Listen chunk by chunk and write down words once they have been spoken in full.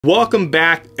Welcome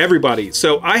back, everybody.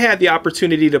 So I had the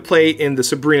opportunity to play in the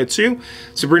Sabrina 2,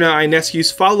 Sabrina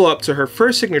Ionescu's follow-up to her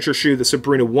first signature shoe, the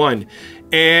Sabrina 1.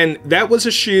 And that was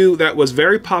a shoe that was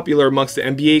very popular amongst the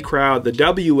NBA crowd, the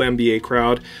WNBA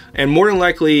crowd, and more than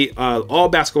likely all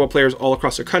basketball players all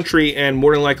across the country and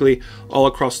more than likely all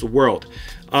across the world.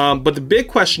 But the big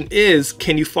question is,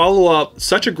 can you follow up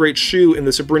such a great shoe in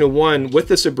the Sabrina 1 with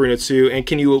the Sabrina 2, and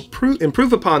can you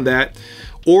improve upon that?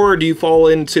 Or do you fall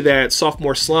into that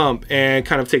sophomore slump and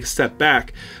kind of take a step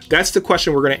back? That's the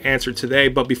question we're going to answer today.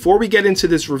 But before we get into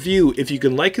this review, if you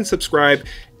can like and subscribe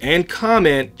and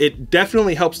comment, it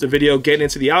definitely helps the video get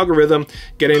into the algorithm,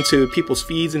 get into people's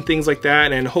feeds and things like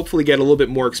that, and hopefully get a little bit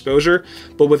more exposure.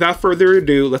 But without further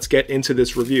ado, let's get into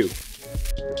this review.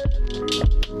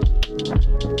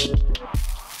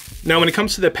 Now, when it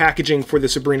comes to the packaging for the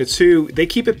Sabrina 2, they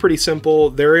keep it pretty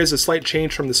simple. There is a slight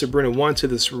change from the Sabrina 1 to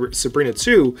the Sabrina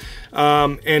 2,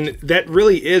 and that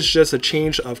really is just a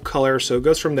change of color. So it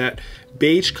goes from that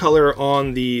beige color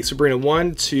on the Sabrina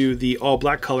 1 to the all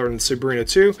black color in the Sabrina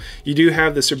 2. You do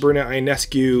have the Sabrina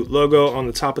Ionescu logo on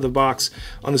the top of the box.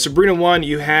 On the Sabrina 1,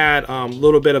 you had a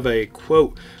little bit of a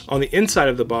quote on the inside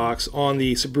of the box. On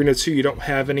the Sabrina 2, you don't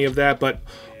have any of that, but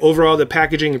overall, the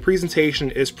packaging and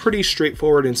presentation is pretty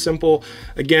straightforward and simple.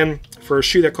 Again, for a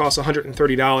shoe that costs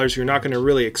 $130, you're not going to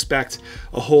really expect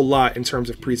a whole lot in terms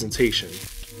of presentation.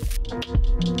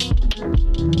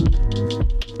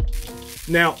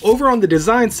 Now, over on the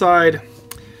design side,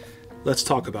 let's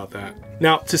talk about that.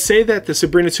 Now, to say that the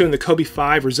Sabrina 2 and the Kobe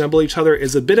 5 resemble each other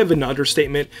is a bit of an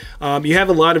understatement. You have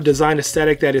a lot of design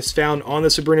aesthetic that is found on the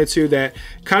Sabrina 2 that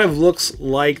kind of looks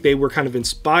like they were kind of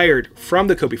inspired from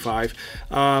the Kobe 5.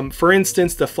 For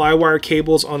instance, the flywire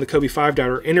cables on the Kobe 5 that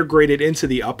are integrated into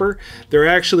the upper, they're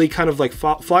actually kind of like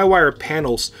flywire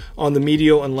panels on the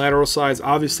medial and lateral sides,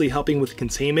 obviously helping with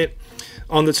containment.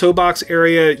 On the toe box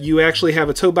area, you actually have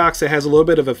a toe box that has a little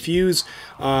bit of a fuse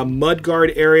mud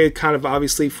guard area, kind of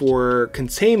obviously for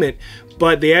containment,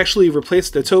 but they actually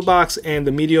replaced the toe box and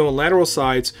the medial and lateral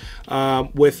sides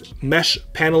with mesh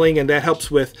paneling, and that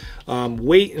helps with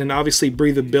weight and obviously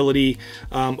breathability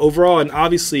overall, and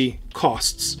obviously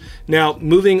costs. Now,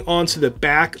 moving on to the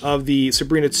back of the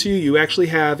Sabrina 2, you actually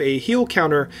have a heel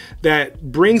counter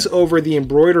that brings over the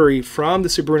embroidery from the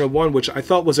Sabrina 1, which I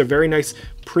thought was a very nice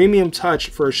premium touch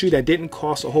for a shoe that didn't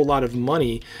cost a whole lot of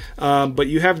money. But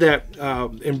you have that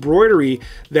embroidery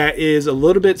that is a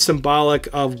little bit symbolic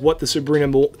of what the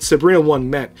Sabrina 1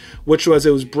 meant, which was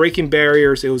it was breaking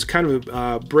barriers, it was kind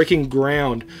of breaking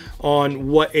ground on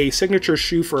what a signature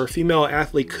shoe for a female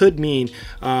athlete could mean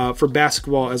for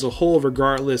basketball as a whole,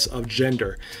 regardless of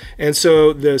gender. And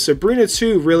so the Sabrina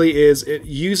 2 really is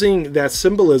using that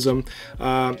symbolism.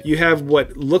 You have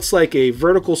what looks like a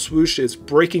vertical swoosh is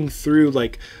breaking through,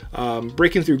 like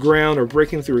breaking through ground or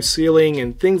breaking through a ceiling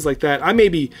and things like that. I may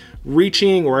be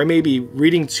reaching or I may be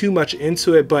reading too much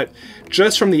into it, but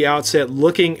just from the outset,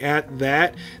 looking at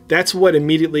that, that's what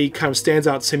immediately kind of stands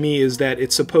out to me, is that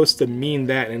it's supposed to mean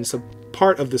that, and it's a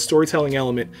part of the storytelling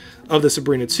element of the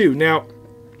Sabrina 2. Now,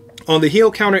 on the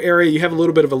heel counter area, you have a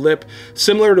little bit of a lip,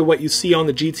 similar to what you see on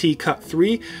the GT Cut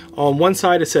 3. On one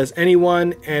side, it says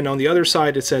anyone, and on the other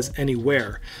side, it says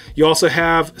anywhere. You also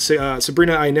have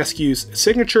Sabrina Ionescu's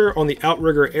signature on the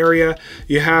outrigger area.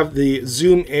 You have the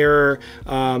Zoom Air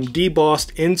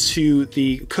debossed into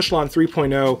the Cushlon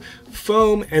 3.0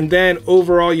 foam, and then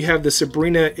overall you have the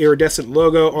Sabrina iridescent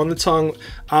logo on the tongue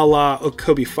a la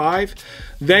Kobe 5.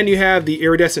 Then you have the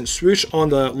iridescent swoosh on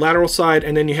the lateral side,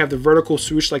 and then you have the vertical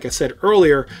swoosh, like I said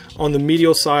earlier, on the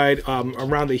medial side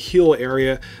around the heel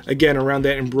area, again around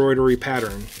that embroidery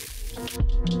pattern.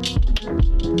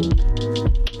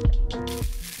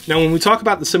 Now, when we talk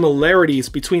about the similarities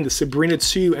between the Sabrina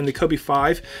 2 and the Kobe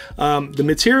 5, the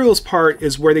materials part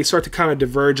is where they start to kind of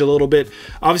diverge a little bit.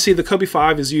 Obviously, the Kobe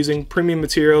 5 is using premium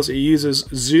materials. It uses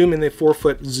Zoom in the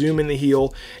forefoot, Zoom in the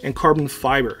heel, and carbon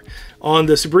fiber. On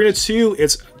the Sabrina 2,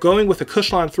 it's going with a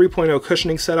Cushlon 3.0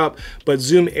 cushioning setup, but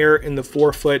Zoom Air in the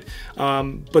forefoot.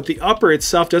 But the upper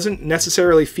itself doesn't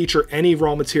necessarily feature any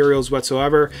raw materials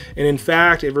whatsoever. And in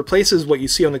fact, it replaces what you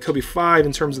see on the Kobe 5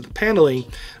 in terms of the paneling.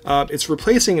 It's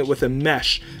replacing it with a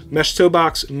mesh toe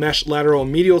box, mesh lateral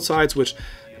and medial sides, which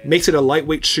makes it a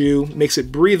lightweight shoe, makes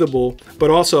it breathable,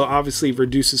 but also obviously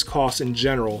reduces costs in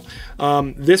general.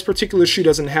 This particular shoe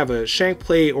doesn't have a shank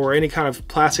plate or any kind of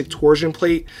plastic torsion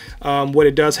plate. What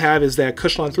it does have is that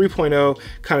Cushlon 3.0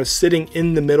 kind of sitting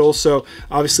in the middle, so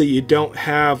obviously you don't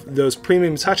have those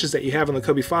premium touches that you have on the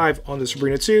Kobe 5 on the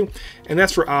Sabrina 2, and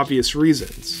that's for obvious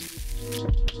reasons.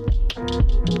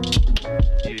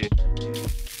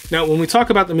 Now, when we talk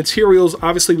about the materials,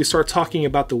 obviously we start talking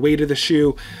about the weight of the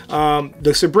shoe.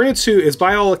 The Sabrina 2 is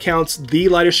by all accounts the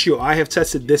lightest shoe I have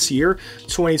tested this year,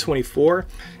 2024.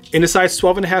 In a size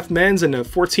 12.5 men's and a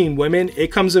 14 women, it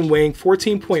comes in weighing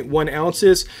 14.1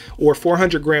 ounces or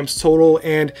 400 grams total.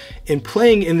 And in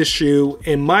playing in the shoe,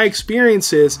 in my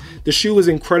experiences, the shoe was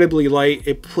incredibly light.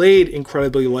 It played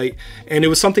incredibly light, and it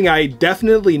was something I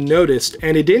definitely noticed.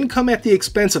 And it didn't come at the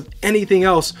expense of anything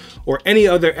else or any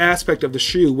other aspect of the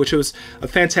shoe, which was a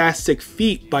fantastic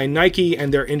feat by Nike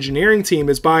and their engineering team,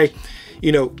 is by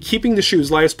keeping the shoe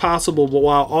as light as possible, but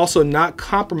while also not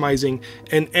compromising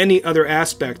in any other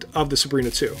aspect of the Sabrina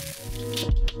 2.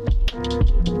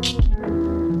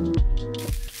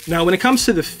 Now, when it comes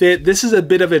to the fit, this is a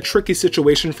bit of a tricky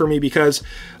situation for me because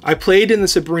I played in the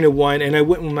Sabrina 1 and I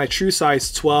went with my true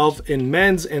size 12 in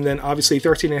men's and then obviously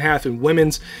 13.5 in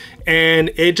women's, and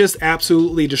it just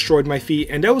absolutely destroyed my feet.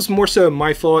 And that was more so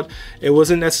my fault. It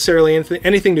wasn't necessarily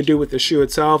anything to do with the shoe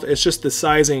itself. It's just the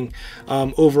sizing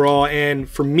overall. And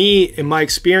for me, in my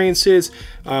experiences,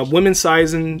 women's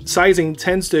sizing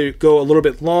tends to go a little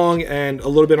bit long and a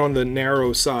little bit on the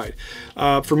narrow side.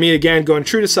 For me, again, going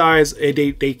true to size,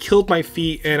 they killed my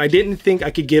feet, and I didn't think I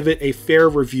could give it a fair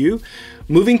review.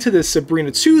 Moving to the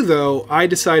Sabrina 2, though, I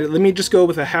decided, let me just go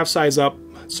with a half size up.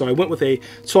 So I went with a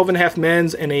 12.5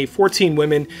 men's and a 14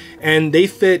 women, and they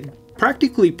fit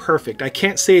practically perfect. I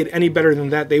can't say it any better than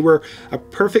that. They were a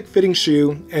perfect fitting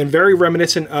shoe and very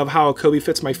reminiscent of how a Kobe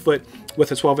fits my foot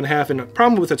with a 12.5. And the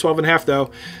problem with a 12.5 though,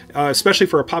 especially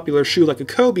for a popular shoe like a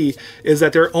Kobe, is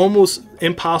that they're almost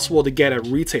impossible to get at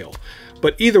retail.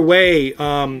 But either way,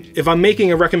 if I'm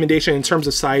making a recommendation in terms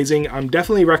of sizing, I'm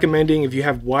definitely recommending, if you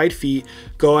have wide feet,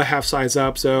 go a half size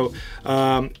up. So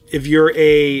if you're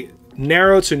a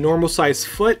narrow to normal size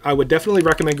foot, I would definitely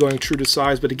recommend going true to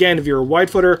size. But again, if you're a wide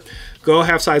footer, go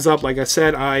half size up. Like I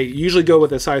said, I usually go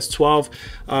with a size 12.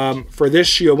 For this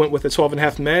shoe, I went with a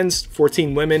 12.5 men's,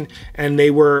 14 women, and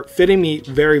they were fitting me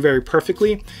very, very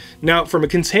perfectly. Now, from a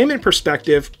containment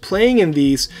perspective, playing in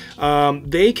these,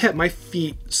 they kept my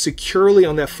feet securely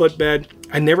on that footbed.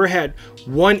 I never had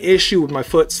one issue with my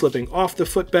foot slipping off the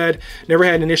footbed, never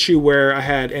had an issue where I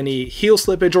had any heel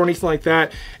slippage or anything like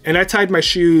that, and I tied my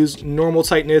shoes normal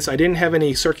tightness. I didn't have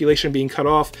any circulation being cut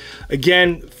off.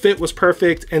 Again, fit was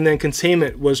perfect, and then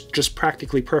containment was just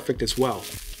practically perfect as well.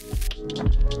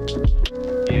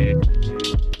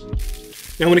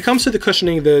 Now, when it comes to the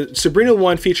cushioning, the Sabrina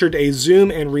 1 featured a zoom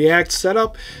and react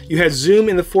setup. You had zoom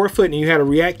in the forefoot and you had a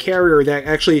react carrier that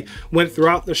actually went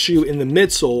throughout the shoe in the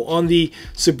midsole. On the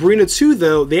Sabrina 2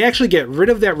 though, they actually get rid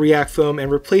of that react foam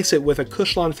and replace it with a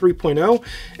Cushlon 3.0,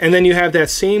 and then you have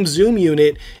that same zoom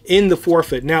unit in the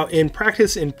forefoot. Now, in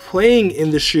practice, in playing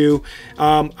in the shoe,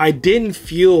 I didn't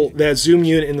feel that zoom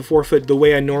unit in the forefoot the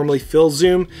way I normally feel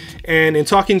zoom. And in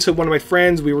talking to one of my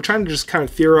friends, we were trying to just kind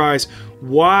of theorize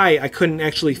why I couldn't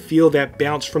actually feel that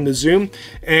bounce from the zoom,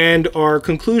 and our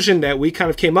conclusion that we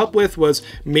kind of came up with was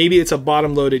maybe it's a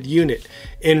bottom loaded unit.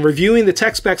 In reviewing the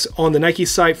tech specs on the Nike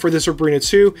site for the Sabrina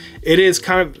 2, it is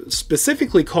kind of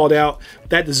specifically called out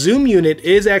that the zoom unit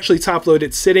is actually top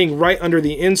loaded, sitting right under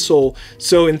the insole.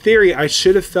 So in theory, I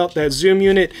should have felt that zoom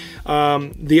unit.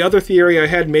 The other theory I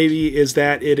had maybe is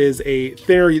that it is a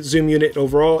thinner zoom unit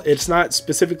overall. It's not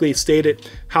specifically stated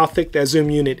how thick that zoom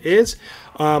unit is.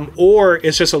 Or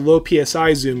it's just a low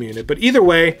PSI zoom unit. But either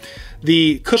way,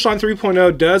 the Cushlon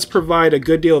 3.0 does provide a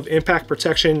good deal of impact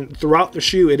protection throughout the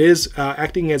shoe. It is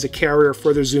acting as a carrier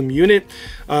for the zoom unit.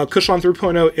 Cushlon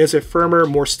 3.0 is a firmer,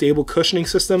 more stable cushioning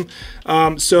system.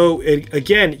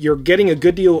 Again, you're getting a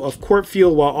good deal of court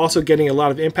feel while also getting a lot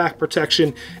of impact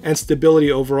protection and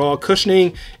stability overall.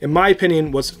 Cushioning, in my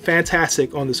opinion, was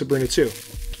fantastic on the Sabrina 2.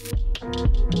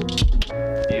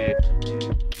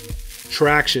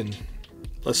 Traction.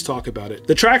 Let's talk about it.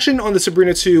 The traction on the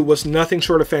Sabrina 2 was nothing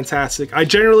short of fantastic. I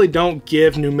generally don't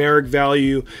give numeric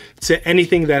value to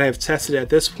anything that I've tested at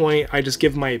this point. I just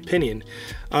give my opinion.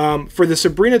 For the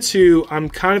Sabrina 2, I'm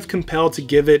kind of compelled to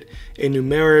give it a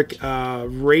numeric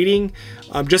rating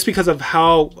just because of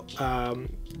how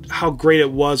great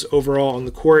it was overall on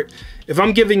the court. If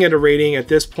I'm giving it a rating at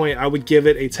this point, I would give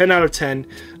it a 10 out of 10.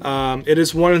 It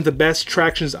is one of the best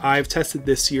tractions I've tested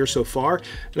this year so far.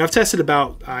 And I've tested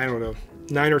about, I don't know,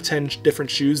 9 or 10 different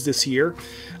shoes this year.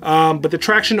 But the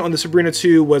traction on the Sabrina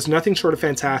 2 was nothing short of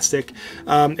fantastic.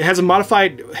 It has a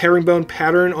modified herringbone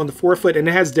pattern on the forefoot, and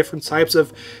it has different types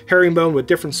of herringbone with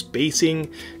different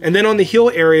spacing. And then on the heel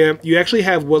area, you actually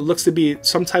have what looks to be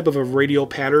some type of a radial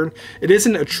pattern. It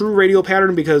isn't a true radial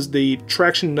pattern because the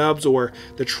traction nubs or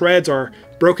the treads are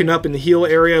broken up in the heel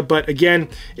area, but again,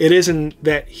 it is in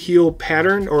that heel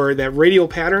pattern or that radial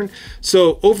pattern.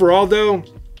 So overall though,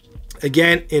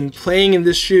 Again, in playing in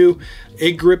this shoe,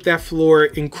 it gripped that floor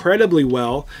incredibly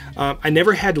well. I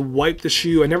never had to wipe the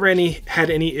shoe. I never had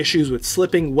any issues with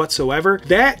slipping whatsoever.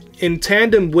 That, in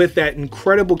tandem with that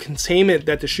incredible containment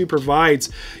that the shoe provides,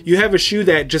 you have a shoe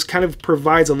that just kind of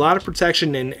provides a lot of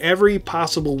protection in every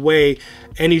possible way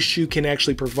any shoe can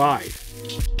actually provide.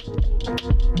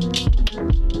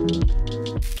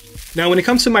 Now, when it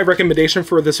comes to my recommendation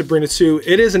for the Sabrina 2,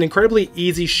 it is an incredibly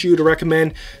easy shoe to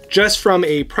recommend just from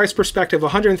a price perspective,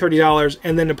 $130,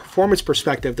 and then a performance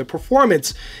perspective. The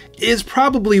performance is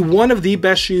probably one of the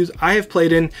best shoes I have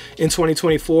played in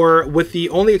 2024, with the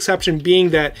only exception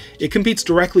being that it competes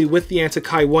directly with the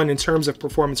Antakai 1 in terms of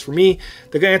performance for me.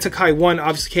 The Antakai 1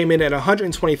 obviously came in at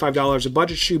 $125, a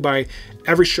budget shoe by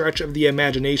every stretch of the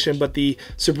imagination, but the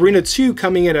Sabrina 2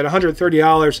 coming in at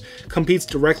 $130 competes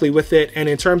directly with it, and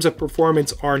in terms of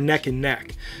performance are neck and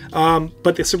neck.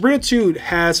 But the Sabrina 2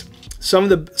 has some of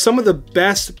the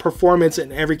best performance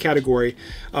in every category: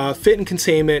 fit and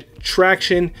containment,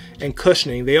 traction, and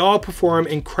cushioning. They all perform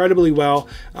incredibly well.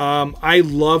 I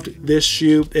loved this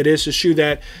shoe. It is a shoe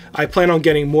that I plan on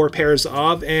getting more pairs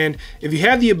of, and if you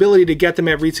have the ability to get them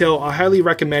at retail, I highly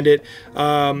recommend it.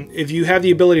 If you have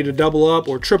the ability to double up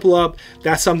or triple up,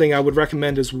 that's something I would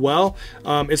recommend as well.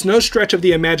 It's no stretch of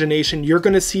the imagination. You're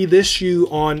going to see this shoe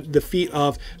on the feet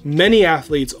of many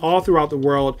athletes all throughout the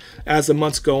world as the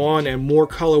months go on and more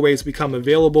colorways become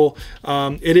available.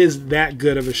 It is that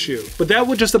good of a shoe. But that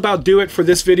would just about do it for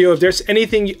this video. If there's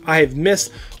anything I have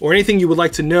missed or anything you would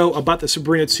like to know about the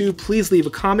Sabrina 2, please leave a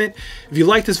comment. If you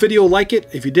liked this video, like it.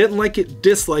 If you didn't like it,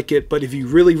 dislike it. But if you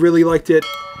really, really liked it,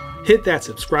 hit that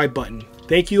subscribe button.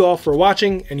 Thank you all for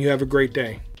watching, and you have a great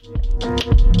day.